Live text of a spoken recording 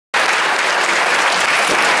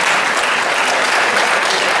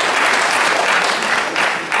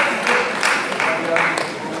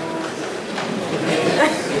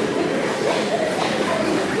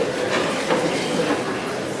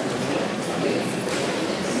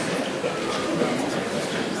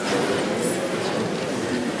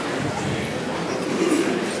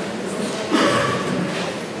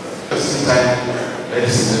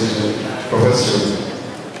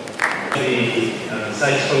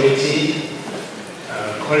committee.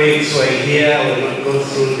 Colleagues who are here will not go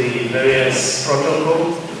through the various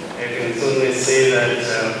protocol. I can only say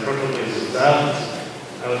that protocol is observed.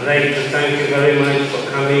 I would like to thank you very much for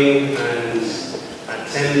coming and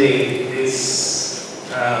attending this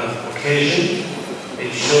occasion.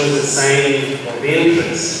 It shows a sign of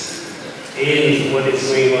interest in what is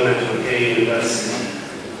going on at Makerere University.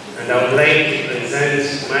 And I would like to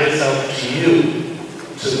present myself to you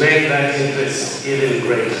to make that interest even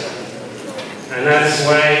greater. And that's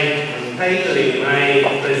why I'm titling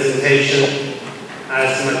my presentation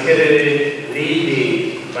as Makerere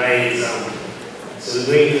Leading by Example. So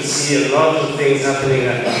we're going to see a lot of things happening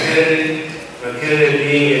at Makerere. Makerere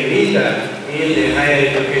being a leader in the higher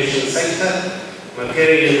education sector,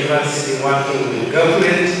 Makerere University working with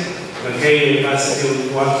government, Makerere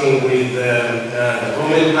University working with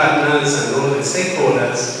government partners and all the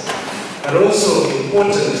stakeholders, but also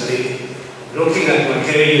importantly, looking at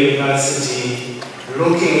Makerere University,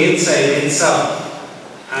 looking inside itself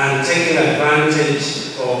and taking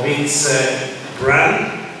advantage of its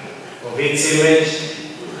brand, of its image,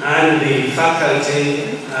 and the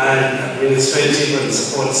faculty and administrative and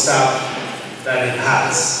support staff that it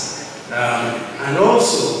has. And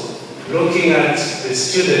also looking at the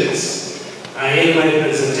students. In my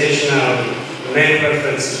presentation I'll make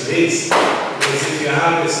reference to this, because if you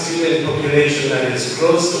have a student population that is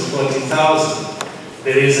close to 40,000,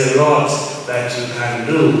 there is a lot that you can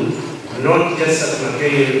do, not just at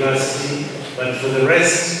Makerere University, but for the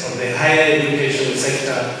rest of the higher education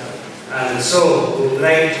sector. And so we would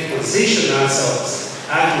like to position ourselves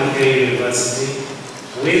at Makerere University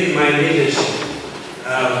with my leadership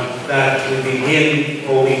that we begin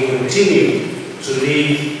or we continue to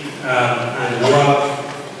lead and work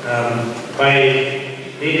by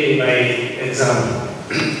leading by example.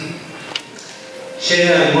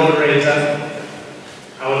 Chair and moderator,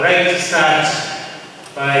 I would like to start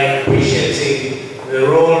by appreciating the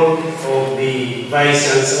role of the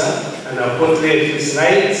Vice Chancellor, and I'll put there a few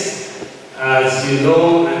slides. As you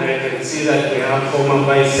know, and I can see that we have former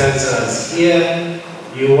Vice Chancellors here,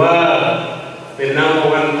 you are the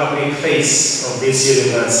 #1 public face of this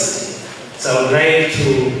university. So I would like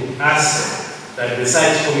to ask that the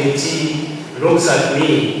search committee looks at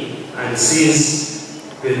me and sees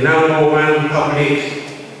the #1 public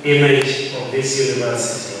image of this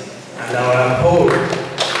university. And I will uphold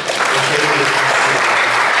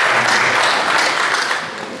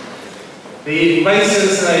the Vice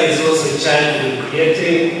Chancellor is also charged with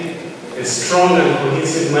creating a strong and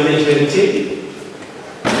cohesive management team.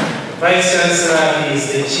 Vice Chancellor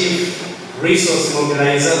is the Chief Resource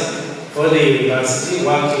Mobilizer for the university,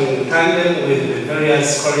 working in tandem with the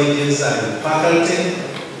various colleges and faculty.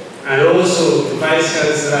 And also the Vice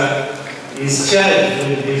Chancellor is charged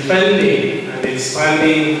with defending and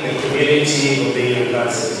expanding the community of the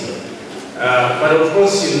university. But of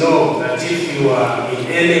course you know that if you are in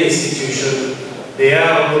any institution, there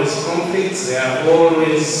are always conflicts, there are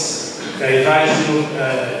always diversion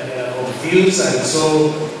of views, and so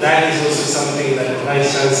that is also something that the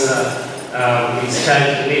Vice Chancellor is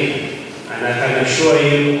charged with. And I can assure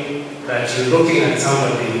you that you're looking at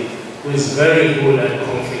somebody who is very good at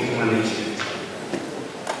conflict management.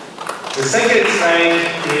 The second slide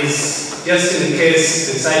is just in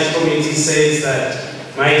case the site committee says that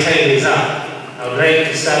my time is up. I would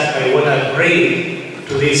like to start by what I bring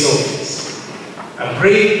to this office. I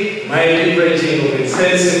bring my leveraging of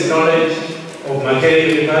extensive knowledge of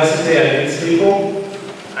Makerere University and its people.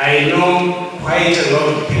 I know quite a lot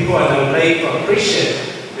of people, and I would like to appreciate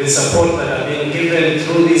the support that I've been given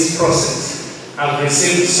through this process. I've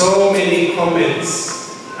received so many comments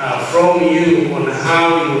from you on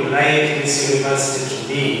how you would like this university to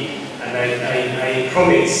be, and I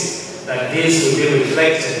promise that this will be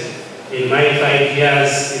reflected in my 5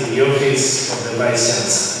 years in the office of the Vice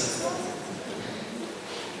Chancellor.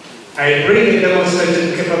 I bring a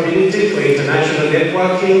demonstrated capability for international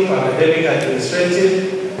networking, for academic administrative,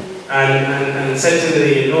 and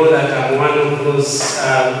certainly you know that I'm one of those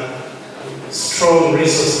strong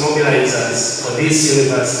resource mobilizers for this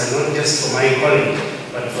university, not just for my colleague,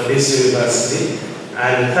 but for this university.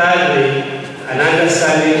 And thirdly, an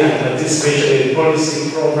understanding and participation in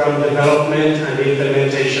policy program development and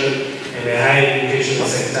implementation in the higher education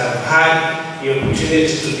sector. I've had the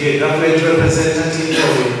opportunity to be a government representative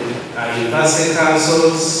in university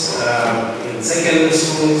councils, in secondary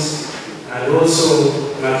schools, and also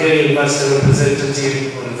Makerere University representative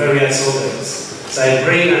on various organs. So I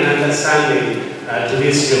bring an understanding to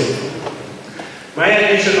this job. My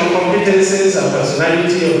additional competences are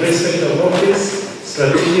personality of respect of office,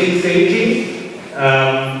 strategic thinking,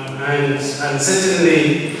 And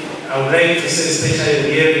certainly, I would like to say, especially in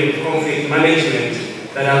the area of conflict management,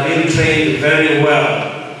 that have been trained very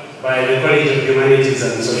well by the College of Humanities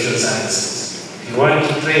and Social Sciences. If you want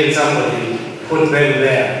to train somebody, put them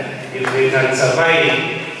there. If they can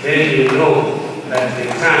survive, then you know that they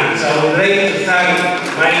can. So I would like to thank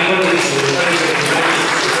my colleagues in the College of Humanities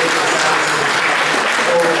and Social Sciences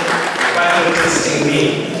for battle testing me.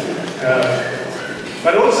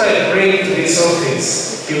 But also I bring to this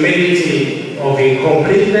office humility of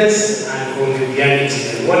incompleteness and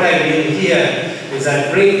conviviality. And what I mean here is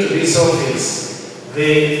I bring to this office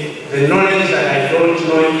the knowledge that I don't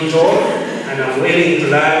know it all, and I'm willing to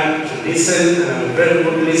learn, to listen, and I'm a very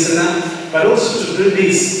good listener, but also to do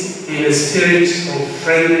this in a spirit of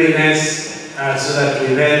friendliness so that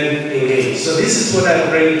we then engage. So this is what I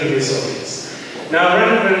bring to this office. Now I'll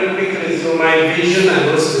run very quickly through my vision and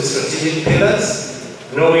also the strategic pillars,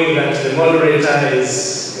 knowing that the moderator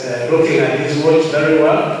is looking at his watch very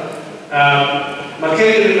well.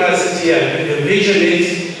 Makerere University, the vision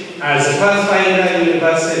is as a pathfinder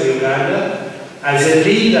university in Uganda, as a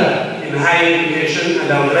leader in higher education,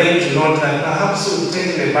 and I would like to note that perhaps we've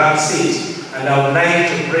taken a back seat, and I would like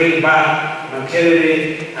to bring back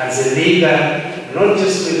Makerere as a leader, not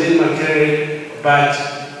just within Makerere, but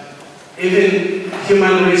even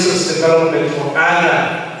human resource development for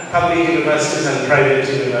other public universities and private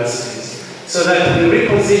universities, so that we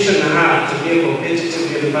reposition her to be a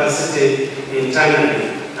competitive university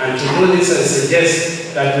internally. And to do this, I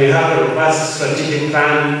suggest that we have a robust strategic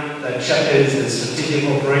plan that sharpens the strategic,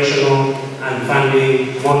 operational, and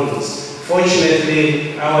funding models.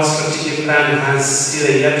 Fortunately, our strategic plan has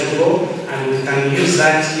still a year to go, and we can use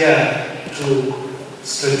that year to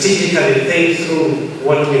strategically think through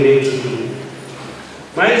what we need to do.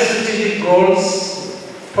 My strategic goals: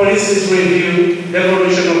 policies review,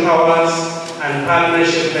 devolution of powers, and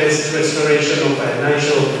partnership-based restoration of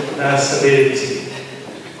financial stability.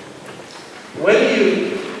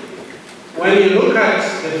 When you look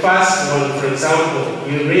at the first one, for example,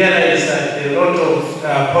 you realize that there are a lot of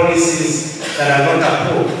policies that are not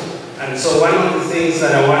approved. And so one of the things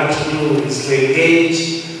that I want to do is to engage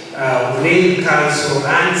with Council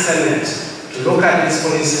and Senate to look at these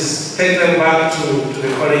policies, take them back to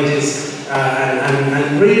the colleges,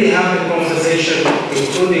 and really have a conversation,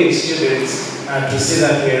 including students, to see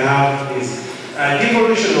that we have this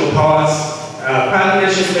devolution of powers,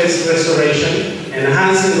 partnership-based restoration,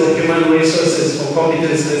 enhancing of human resources for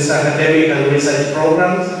competence-based academic and research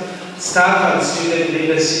programs, staff and student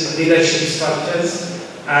leadership structures,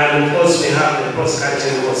 and of course we have the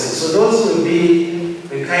post-culture courses. So those will be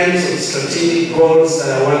the kinds of strategic goals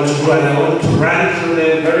that I want to do, and I want to run through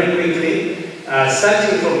them very quickly,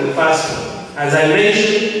 starting from the first one. As I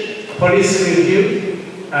mentioned, policy review.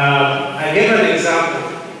 I gave an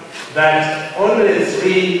example that only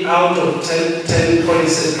 3 out of 10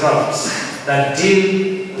 policy drafts that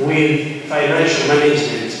deal with financial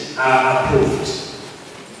management are approved.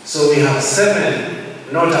 So we have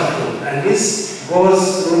 7 not approved. And this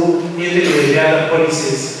goes through even with the other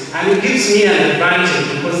policies. And it gives me an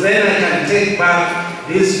advantage, because then I can take back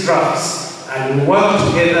these drafts and work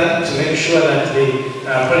together to make sure that the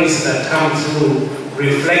policies that come through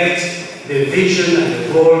reflect the vision and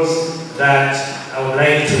the goals that I would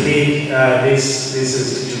like to lead this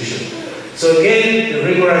institution. So again, the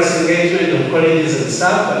rigorous engagement of colleges and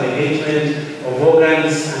staff and engagement of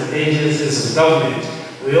organs and agencies of government.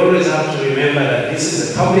 We always have to remember that this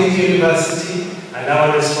is a public university, and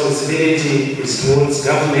our responsibility is towards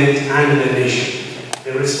government and the nation.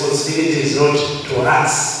 The responsibility is not to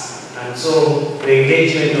us. And so the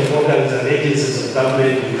engagement of organs and agencies of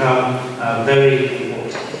government become very important.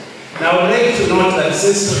 Now I would like to note that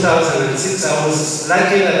since 2006, I was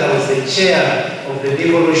lucky that I was the chair of the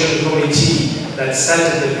devolution committee that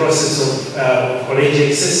started the process of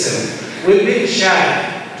collegiate system. We've been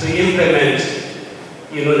shy to implement,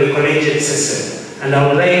 the collegiate system. And I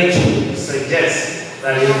would like to suggest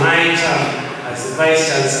that in my term as the Vice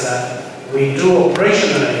Chancellor, we do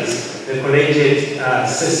operationalize the collegiate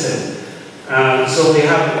system. So we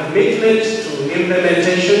have a commitment to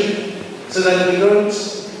implementation, so that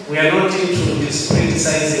we are not into this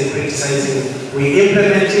criticizing. We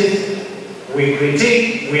implement it, we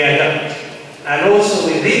critique, we adapt. And also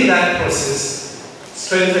within that process,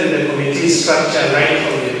 strengthen the committee structure right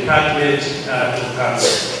from the department to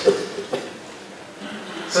council.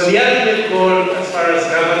 So the ultimate goal as far as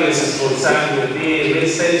governance is concerned will be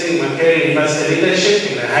reinstating Makerere University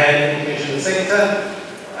leadership in the higher education sector,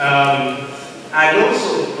 and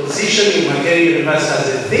also positioning Makerere University as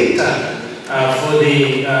a think tank for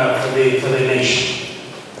the nation.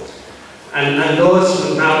 And those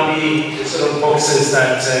will now be the sort of boxes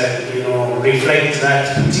that reflect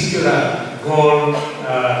that particular goal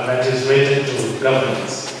that is related to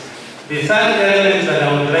governance. The third element that I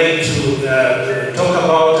would like to talk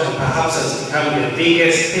about, and perhaps has become the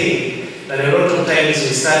biggest thing, that a lot of times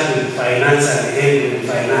we start with finance and end with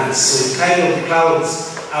finance. So it kind of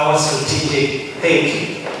clouds our strategic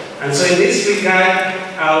thinking. And so in this regard,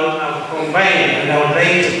 I'll combine, and I would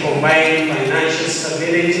like to combine financial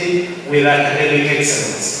stability with academic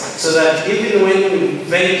excellence, so that even when we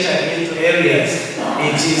venture into areas,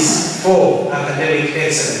 it is for academic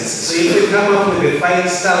excellence. So if we come up with a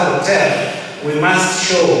 5-star hotel, we must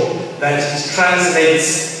show that it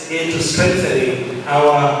translates into strengthening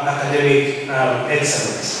our academic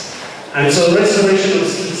excellence. And so restoration of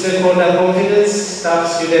stakeholder confidence, staff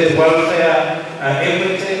student welfare,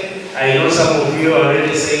 equity. I know some of you are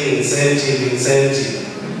already saying incentive.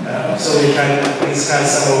 So we can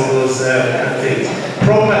discuss some of those things.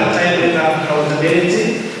 Proper and timely accountability.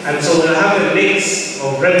 And so we'll have a mix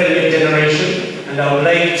of revenue generation, and I would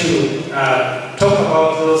like to talk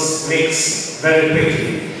about those mix very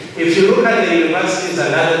quickly. If you look at the Universities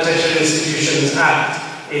and Other Tertiary Institutions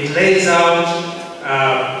Act, it lays out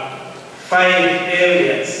 5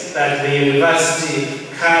 areas that the university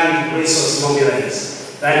can resource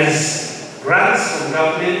mobilize. That is grants from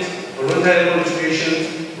government, voluntary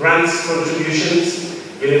contributions, grants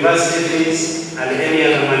contributions, university fees, and any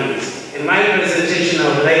other monies. In my presentation, I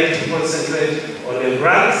would like to concentrate on the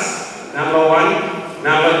grants, number 1,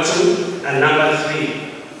 number 2, and number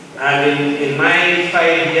 3. And in my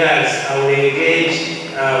 5 years, I will engage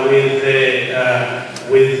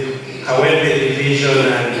with Kawempe Division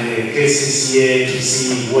and the KCCA to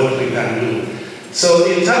see what we can do. So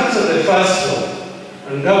in terms of the first one,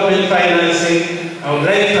 on government financing, I would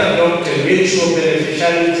like to adopt a mutual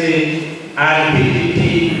beneficiality and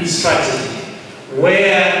PPP strategy,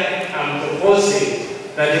 where I'm proposing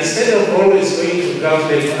that instead of always going to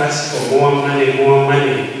government to ask for more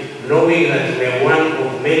money, knowing that we are one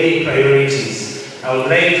of many priorities, I would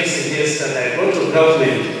like to suggest that I go to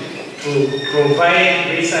government to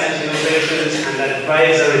provide research innovations and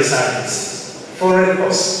advisory services for a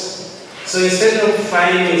cost. So instead of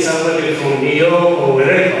finding somebody from New York or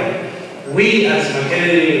wherever, we as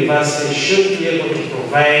Makerere University should be able to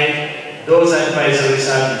provide those advisory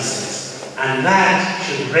services. And that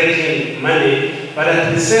should bring in money, but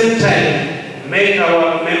at the same time, make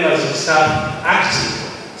our members of staff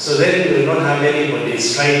active. So then we will not have anybody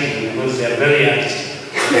striking, because they are very active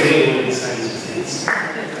doing all these kinds of things.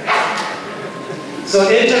 So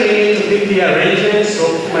entering into PP arrangements to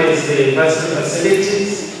optimize the university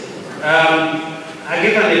facilities. I'll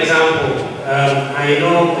give an example. I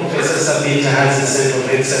know Professor Sabita has a Center of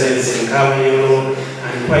Excellence in Kirumira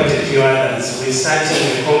and quite a few others. We started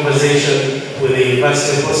a conversation with the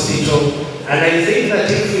University Hospital, and I think that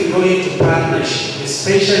if we go into partnership,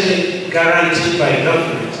 especially guaranteed by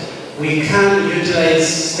government, we can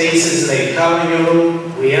utilize spaces like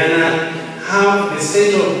Kirumira, Guyana, have the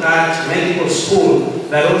state-of-the-art medical school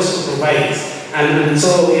that also provides. And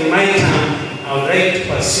so in my term, I would like to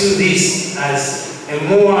pursue this as a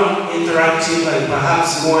more interactive and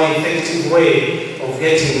perhaps more effective way of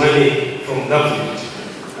getting money from government.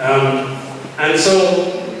 And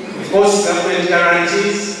so, of course, government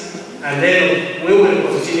guarantees, and then we will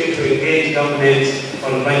continue to engage government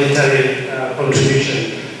on budgetary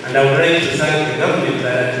contribution. And I would like to thank the government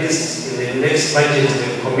that at least in the next budget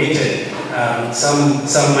they've committed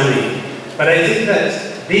some money. But I think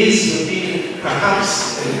that this would be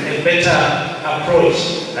perhaps a better approach.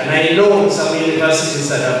 And I know some universities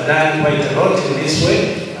that have done quite a lot in this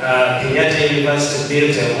way. Kenyatta University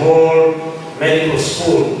built a whole medical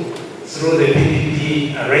school through the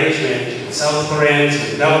PPP arrangement with South Koreans,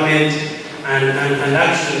 with government, and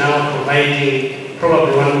actually now providing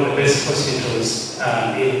probably one of the best hospitals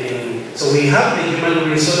so we have the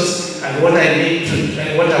human resource, and what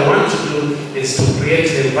I want to do is to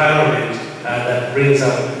create an environment that brings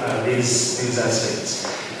up these aspects.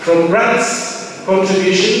 From grants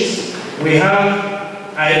contributions, I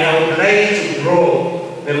would like to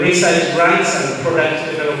grow the research grants and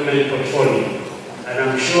product development portfolio. And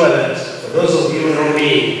I'm sure that for those of you who know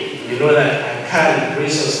me, you know that I can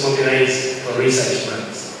resource mobilize for research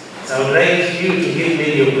grants. So I would like you to give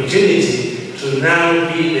me the opportunity to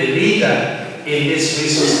now be the leader in this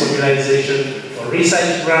resource mobilization for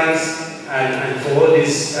research grants and for all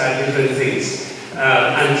these different things.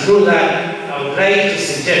 And through that, I would like to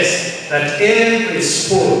suggest that every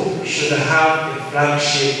school should have a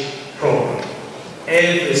flagship program.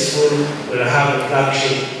 Every school will have a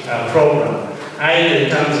flagship program, either in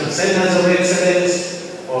terms of centers of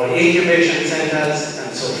excellence or incubation centers,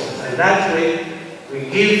 and so forth. And that way, we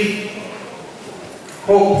give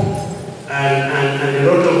hope and a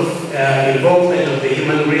lot of involvement of the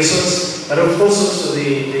human resource, but of course also the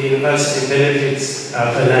university benefits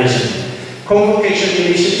financially. Convocation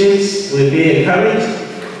initiatives will be encouraged,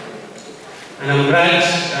 and I'm glad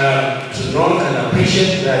to note and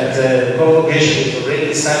appreciate that convocation is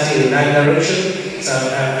already starting in that direction, so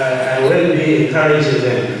I will be encouraging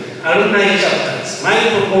them. Alumni chapters. My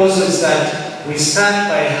proposal is that we start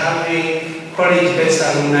by having college-based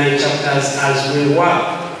alumni chapters as we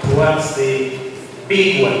work towards the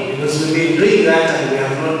big one, because we've been doing that and we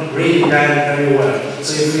have not really done very well.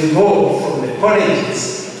 So if we go from the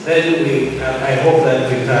colleges, then I hope that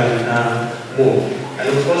we can move. And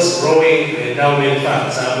of course, growing the endowment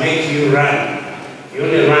funds. I'll make you run. You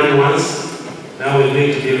only run once, now we're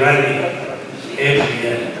going to be running every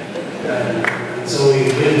year. So we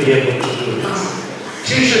will be able to do this.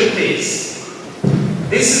 Tuition fees.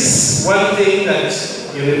 This is one thing that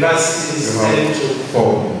universities tend to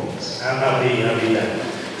have been done.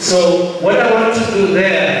 So what I want to do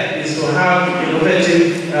there is to have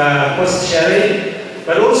innovative cost sharing,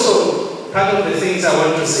 but also part of the things I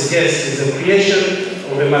want to suggest is the creation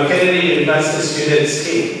of a Makerere University student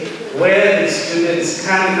scheme, where the students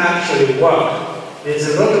can actually work.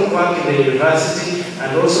 There's a lot of work in the university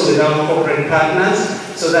and also with our corporate partners,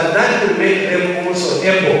 so that will make them also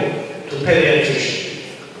able to pay their tuition.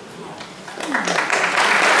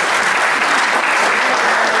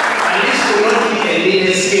 And this will not be a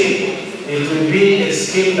needed scheme. It will be a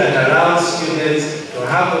scheme that allows students to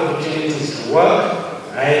have opportunities to work,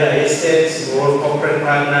 either estates or corporate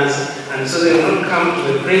partners, and so they will not come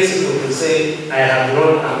to the principle to say, I'm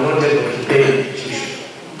not able to pay tuition.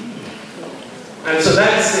 And so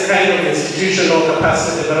that's the kind of institutional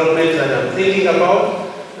capacity development that I'm thinking about.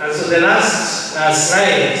 And so the last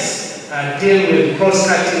slides deal with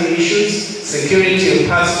cross-cutting issues, security of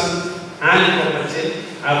person and property.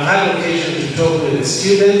 I've had occasion to talk with the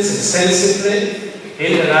students extensively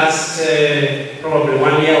in the last probably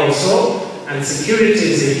 1 year or so. And security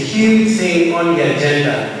is a huge thing on the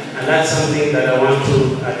agenda, and that's something that I want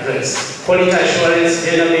to address. Quality assurance,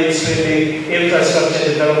 gender mainstreaming,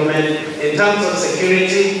 infrastructure development. In terms of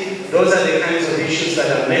security, those are the kinds of issues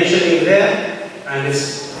that I'm mentioning there. And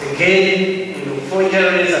it's, again,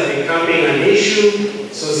 forgeries are becoming an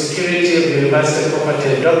issue, so security of university property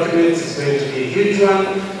and documents is going to be a huge one.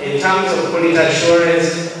 In terms of quality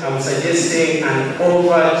assurance, I'm suggesting an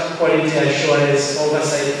overt quality assurance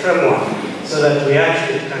oversight framework, so that we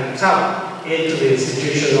actually can tap into the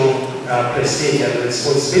institutional prestige and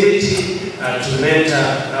responsibility to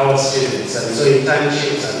mentor our students. And so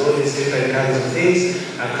internships and all these different kinds of things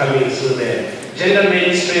are coming through there. Gender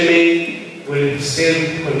mainstreaming will still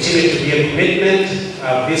continue to be a commitment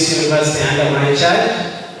of this university under my charge.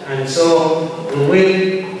 And so we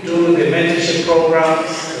will do the mentorship programs,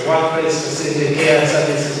 the workplace facility care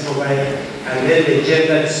services provided, and then the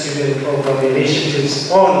gender student program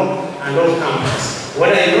initiatives on and off campus. What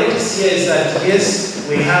I notice here is that, yes,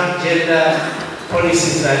 we have gender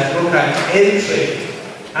policies that look at entry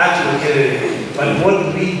at Makerere, but what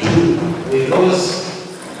do we do with those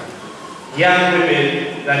young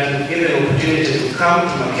women that we've given opportunity to come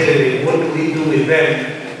to Makerere? What do we do with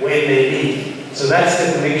them when they leave? So that's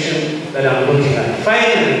the connection that I'm looking at.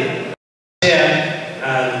 Finally, Chair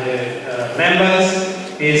and members,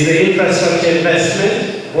 is the infrastructure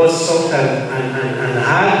investment, both soft and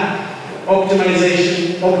hard.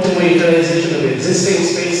 Optimization, optimal utilization of existing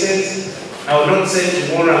spaces. I will not say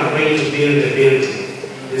tomorrow I'm going to build a building.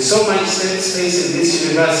 There's so much space in this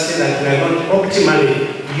university that we are not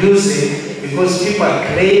optimally using because people are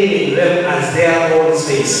claiming them as their own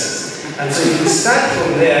spaces. And so if we start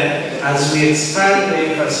from there, as we expand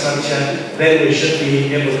the infrastructure, then we should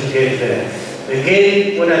be able to get there.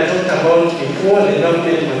 Again, what I talked about before, the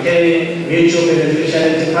government-Makerere mutual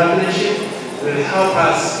beneficiarity partnership will help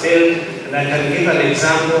us build. And I can give an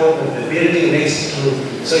example of the building next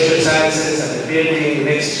to social sciences and the building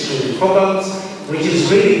next to Cobalt, which has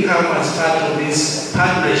really come as part of this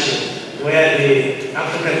partnership where the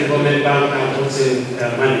African Development Bank now puts in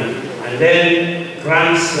money. And then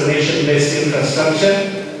grants, donation-based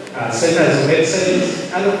infrastructure, centers of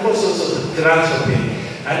excellence, and of course also philanthropy.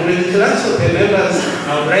 And with philanthropy members,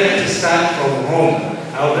 I would like to start from home.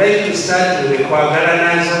 I would like to start with the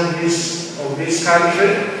Kwagaranas of this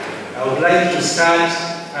country. I would like to start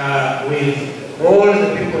with all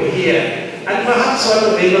the people here. And perhaps one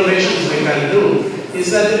of the innovations we can do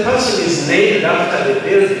is that the person is named after the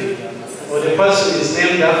building, or the person is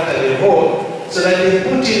named after the hall, so that they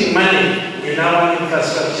put in money in our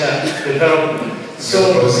infrastructure development.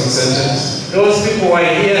 So, closing sentence. Those people who are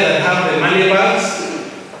here that have the money bags,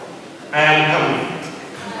 I am coming.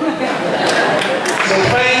 So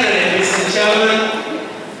finally, Mr. Chairman,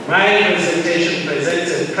 my presentation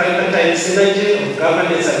presents a tripartite synergy of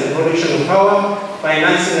governance and devolution of power,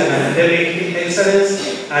 financing and academic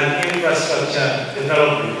excellence, and infrastructure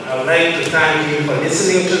development. I would like to thank you for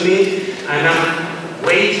listening to me, and I'm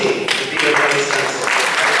waiting to be your vice chancellor.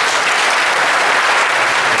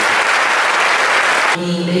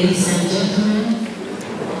 Ladies and gentlemen,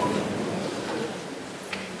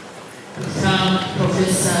 thank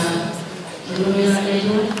Professor Kirumira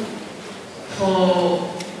for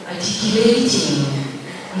articulating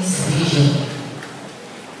his vision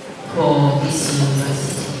for this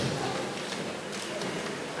university.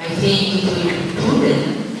 I think it will be prudent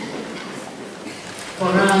for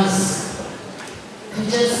us to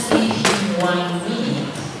just give him 1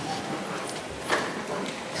 minute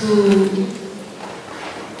to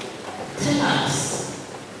tell us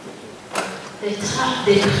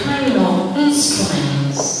the kind of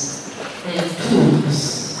instruments and tools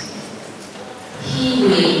he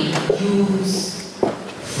will use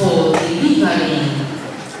for delivering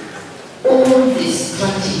all the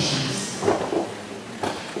strategies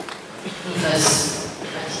he has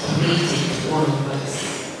articulated to all of us.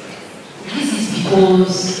 This is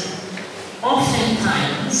because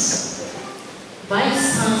oftentimes vice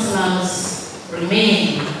chancellors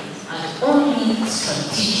remain at only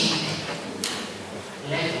strategic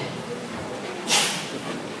level.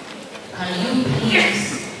 Can you please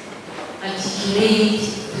articulate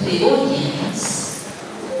to the audience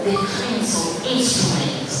the kinds of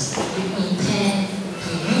instruments you intend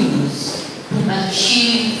to use to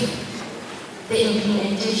achieve the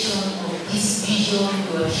implementation of this vision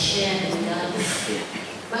you have shared with us,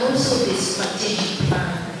 but also the strategic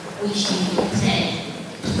plan which you intend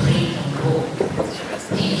to bring on board?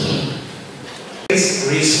 Thank you. This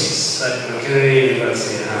resource that Makerere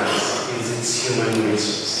University has is its human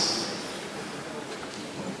resource.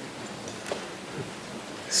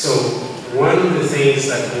 So one of the things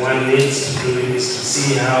that one needs to do is to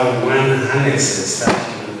see how one harnesses that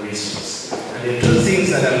human resource. And the two things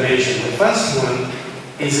that I mentioned, the first one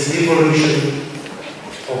is the devolution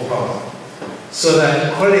of power, so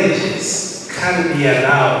that colleges can be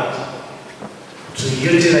allowed to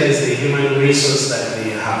utilize the human resource that they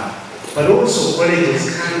have. But also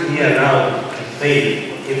colleges can be allowed to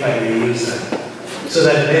fail, if I may use that, so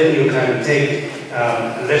that then you can take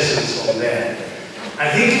lessons from there. I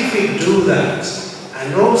think if we do that,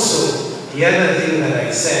 and also the other thing that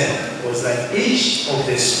I said was that each of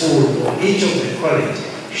the school or each of the college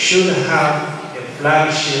should have a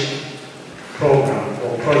flagship program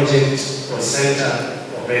or project or center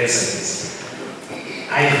of excellence.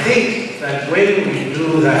 I think that when we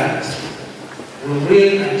do that, we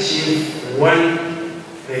will achieve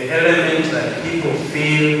the element that people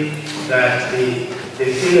feel that they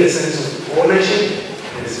feel a sense of ownership,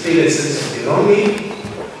 they feel a sense of belonging,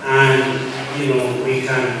 and we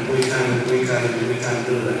can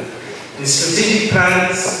do that. The strategic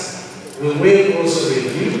plans, we will also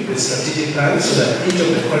review the strategic plans so that each of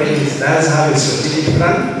the colleges does have a strategic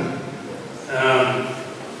plan.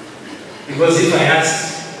 Because if I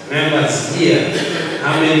ask members here,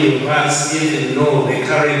 how many of us even know the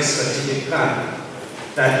current strategic plan,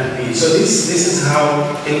 that would be. So this is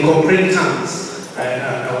how, in concrete terms, I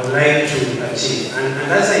would like to achieve.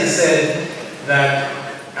 And as I said, that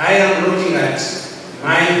I am looking at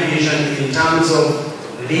my vision in terms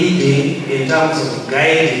of leading, in terms of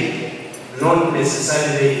guiding, not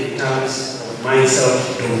necessarily in terms of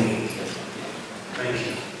myself doing. Thank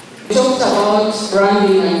you. We talked about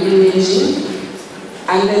branding and imaging,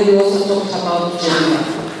 and then we also talked about gender.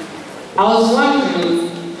 I was wondering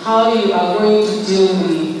how you are going to deal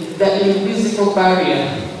with the invisible barrier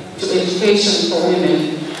to education for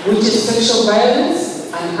women, which is sexual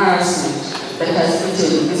violence and harassment that has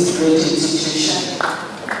eaten this great institution.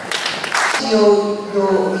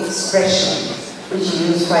 Your expression, which you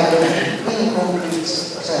use quite often, in concrete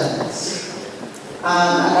terms. And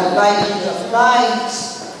I'd like you to apply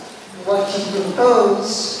what you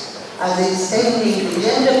propose as extending the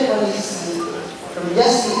gender policy from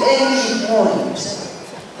just the entry point,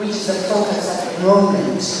 which is the focus at the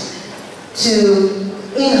moment, to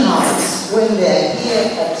in-house when they're here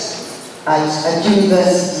at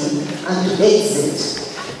university and to exit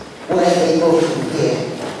where they go from here.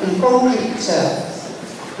 In concrete terms,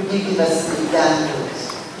 could you give us some examples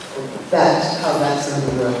of that, how that's going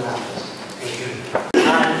to work out?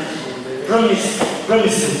 And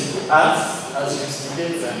promising to us as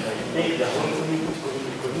students and I think the whole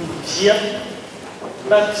community here,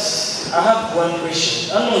 but I have one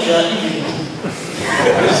question. I know there are even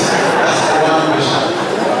Please ask one question.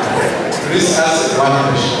 Please ask one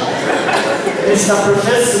question. Mr.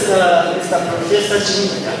 Professor Kirumira,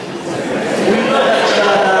 we know that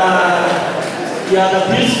you are the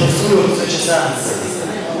principal school of social sciences,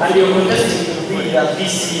 and you're contesting to be the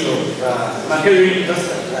VC of Makerere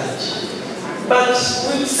University. But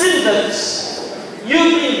we've seen that you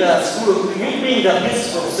being the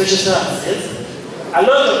principal of social sciences, a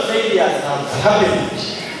lot of failures have happened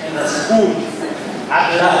in the school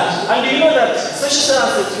at large. And you know that social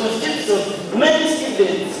sciences consists of many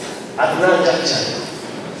students at large actually.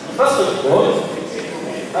 First of all,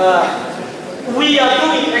 we are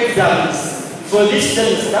doing exams for this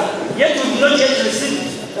semester, yet we do not yet receive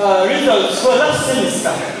results for last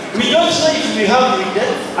semester. We don't know if we have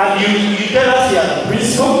written, and you tell us you are the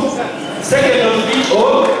principal. Second of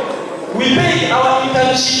all, we pay our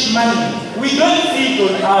internship money. We don't see it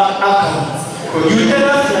on our accounts. You tell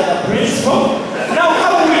us you are the principal. Now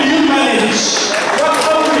how will you manage?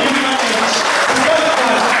 How will you manage to get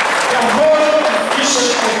the whole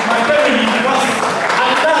issue of Makerere University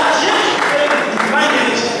and that yet to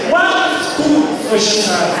manage one school social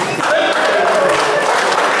science?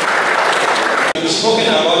 You've spoken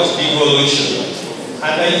about devolution,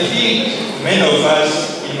 and I think many of us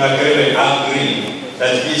in Makerere agree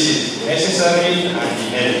that this is necessary and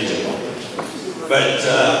inevitable. But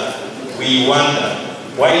we wonder,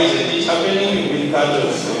 why isn't it happening? You've been part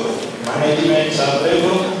of management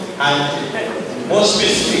sub-level, and more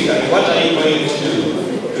specifically, what are you going to do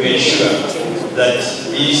to ensure that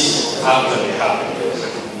this actually happens?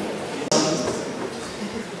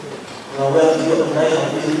 Well, you and I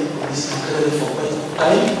have been in this Makerere for quite some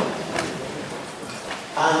time,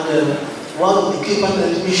 and one of the key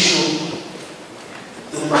pertinent issues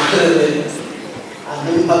in Makerere and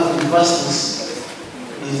many other universities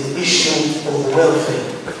is the issue of welfare.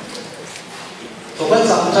 For quite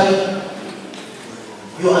some time,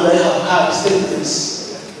 you and I have had statements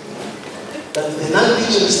that the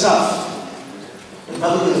non-teaching staff in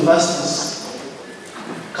public universities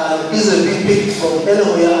can easily be picked from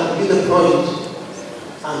anywhere and be deployed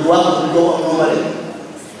and work will go on normally.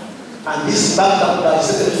 And this is backed up by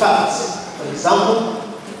certain facts. For example,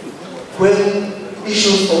 when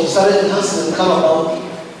issues of salary enhancement come about,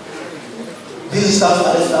 these staff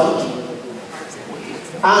are left out.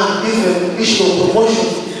 And even issue of promotion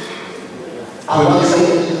are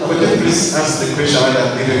one-sided. Could you please ask the question while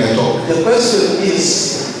I'm giving a talk? The question is,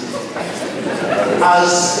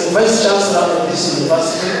 as a Vice Chancellor of this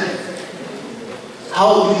university, how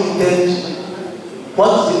do you intend,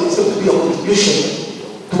 what is going to be your contribution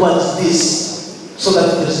towards this so that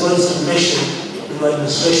there is no discrimination in your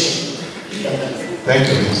administration? Thank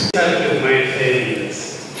you. Start with my failures.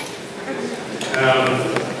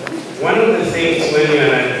 One of the things when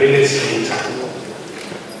you're an administrator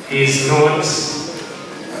is not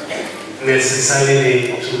necessarily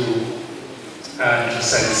to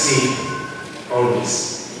succeed always.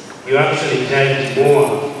 You actually judge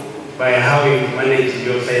more by how you manage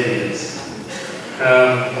your failures.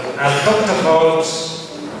 I've talked about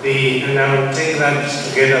and I'll take that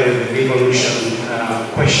together with the devolution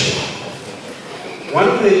question. One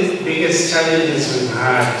of the biggest challenges we've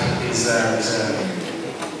had is that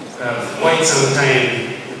for quite some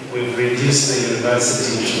time we've reduced the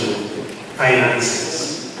university to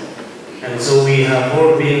finances. And so we have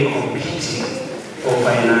all been competing for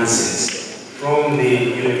finances from the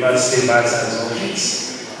university bursar's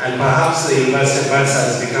office. And perhaps the university bursar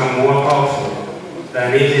has become more powerful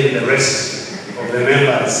than even the rest of the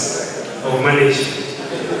members of management.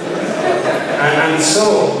 And so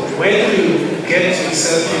when you get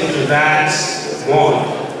yourself into that mode,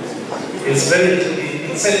 it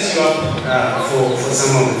sets you up for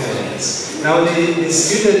some of the failures. Now the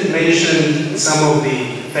student mentioned some of the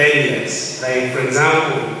failures, like for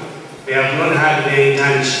example, we have not had the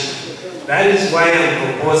internship. That is why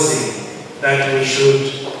I'm proposing that we should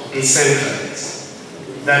decentralize,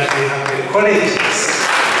 that we have the colleges.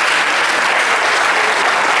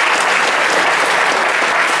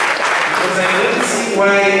 Because I don't see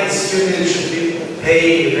why a student should be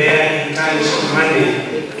paying their internship money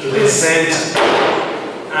to the center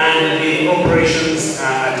and the operations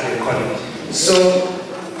are at the college. So,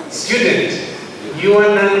 student, you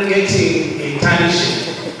are not getting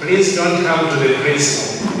internship. Please don't come to the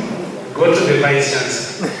principal. Go to the vice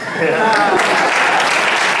chancellor.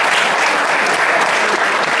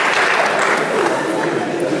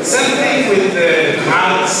 Same thing with the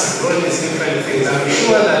marks and all these different things. I'm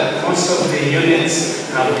sure that most of the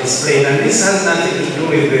units have displayed, and this has nothing to do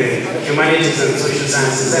with the humanities and social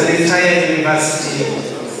sciences, an entire university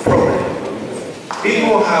problem.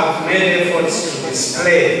 people have made efforts to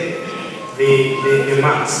display the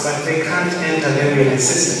marks, but they can't enter them in the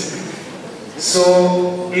system.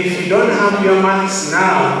 So if you don't have your marks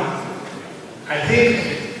now, I think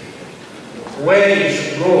where you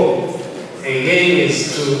should go again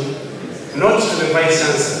is to, not to the Vice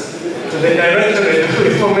Chancellor, to the Directorate of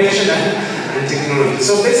Information and Technology.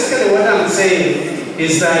 So basically what I'm saying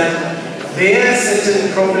is that there are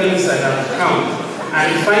certain problems that have come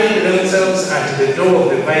and find themselves at the door of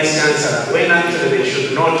the Vice Chancellor when actually they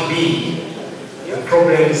should not be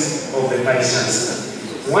problems of the Vice Chancellor.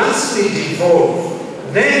 Once we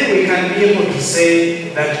devolve, then we can be able to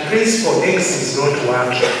say that Principle X is not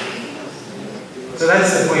working. So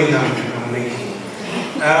that's the point I'm making.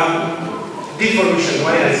 Devolution,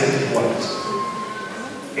 why hasn't it worked?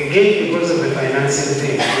 Again, because of the financing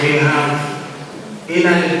thing, we have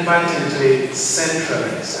inadvertently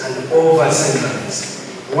centralized and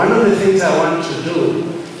over-centralized. One of the things I want to do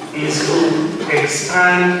is to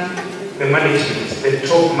expand the management, the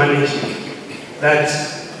top management, that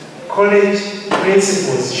college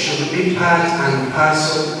principals should be part and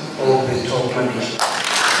parcel of the top management.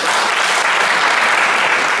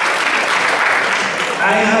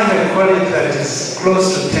 I have a college that is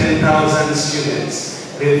close to 10,000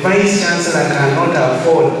 students. The Vice Chancellor cannot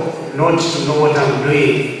afford not to know what I'm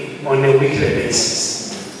doing on a weekly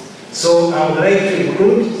basis. So I would like to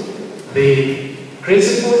include the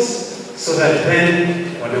principals so that then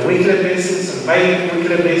on a weekly basis, on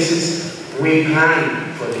bi-weekly basis, we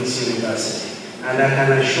plan for this university. And I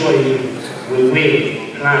can assure you, we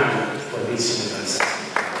will plan for this university.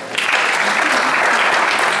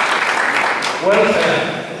 Welfare,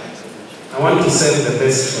 I want to save the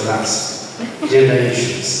best for last, gender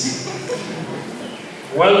issues.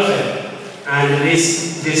 Welfare and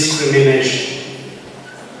this discrimination.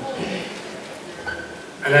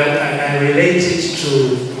 And I relate it to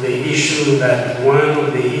the issue that one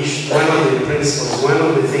of the principles, one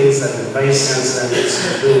of the things that the Vice Chancellor needs to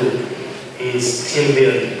do is team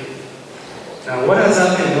building. Now what has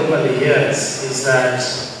happened over the years is that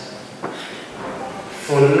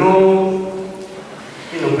for no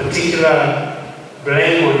particular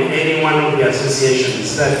blame on any one of the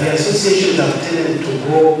associations, that the associations have tended to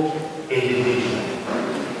go individually.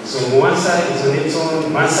 So Mwasa is on its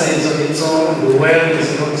own, Masa is on its own, the Well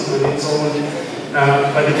is not on its own.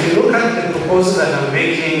 But if you look at the proposal that I'm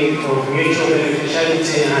making of mutual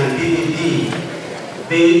beneficiality and PPP,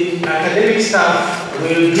 the academic staff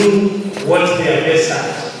will do what they are best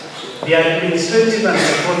at. The administrative and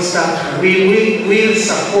support staff will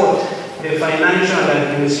support the financial and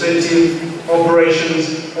administrative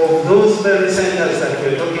operations of those very centers that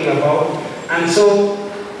we're talking about. And so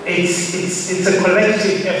it's a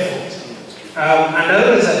collective effort. And I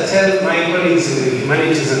always tell my colleagues in the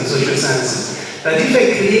humanities and social sciences that if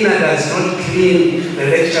a cleaner does not clean the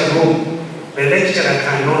lecture room, the lecturer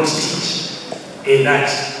cannot teach in that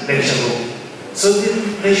lecture room. So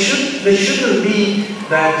there shouldn't be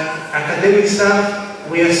that academic staff,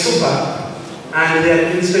 we are super, and the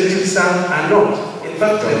administrative staff are not. In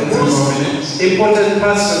fact, the most important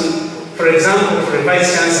person, for example, for a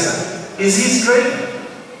Vice Chancellor, is his driver.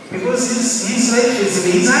 Because his life is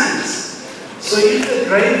in his hands. So if the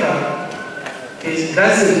driver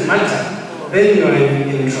doesn't matter, then you are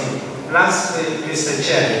in trouble. Lastly, Mr.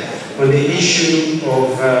 Chair, on the issue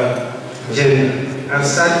of gender, I'll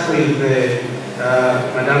start with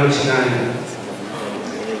Madam Chigani.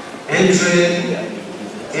 Entry,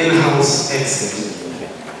 in-house, exit.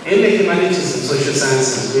 In the humanities and social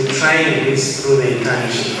sciences, we're trying this through the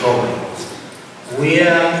internship program. We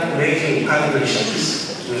are making partnerships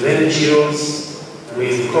with NGOs,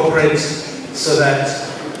 with corporates, so that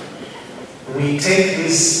we take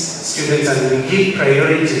these students and we give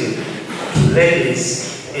priority to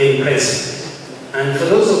ladies in placement. And for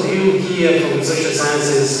those of you here from social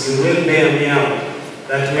sciences, you will bear me out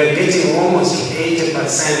that we are getting almost to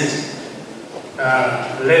 80%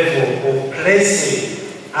 level of placing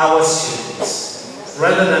our students,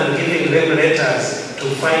 rather than giving them letters to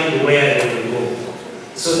find where they will go.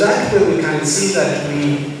 So that way we can see that we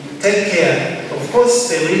take care. Of course,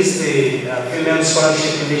 there is the Female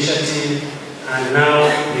Scholarship Initiative, and now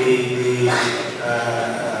the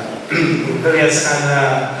various other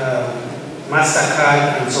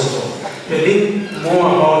MasterCard and so forth. We're doing more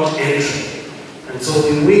about entry. And so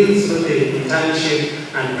we will, through the internship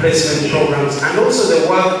and placement programs, and also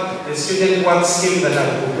the student work scheme that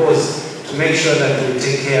I've proposed, to make sure that we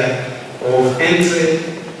take care of entry,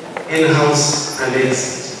 in-house, and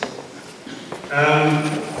exit.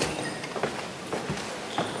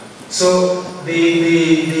 So the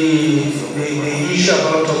issue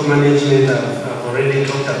about top management I've already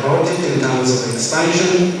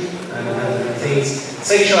expansion and things.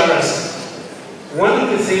 Sexual harassment. One of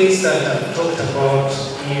the things that I've talked about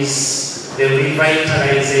is the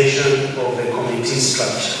revitalization of the committee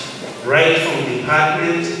structure, right from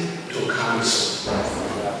department to council.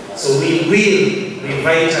 So we will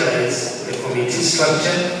revitalize the committee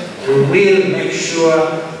structure. We will make sure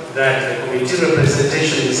that the committee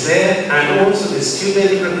representation is there and also the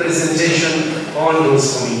student representation on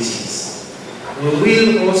those committees. We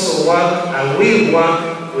will also work, I will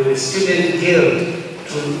work with the student guild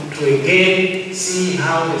to again see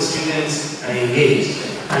how the students are engaged.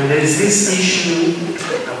 And there is this issue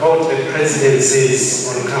about the presidencies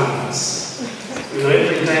on campus. You know,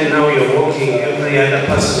 every time now you're walking, every other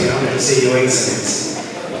person you have to say Your Excellency.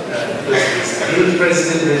 Guild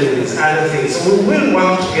president, there is other things. So we will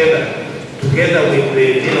work together with the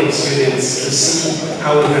dean of students to see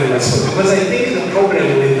how we can respond. Because I think the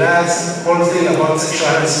problem with that whole thing about sexual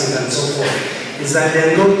harassment and so forth is that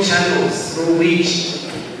there are no channels through which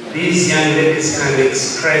these young ladies can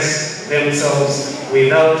express themselves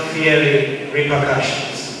without fearing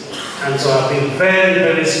repercussions. And so I've been very,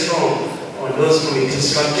 very strong on those committee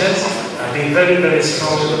structures. I've been very, very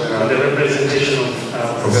strong on the representation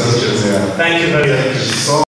of Professor. Thank you very much.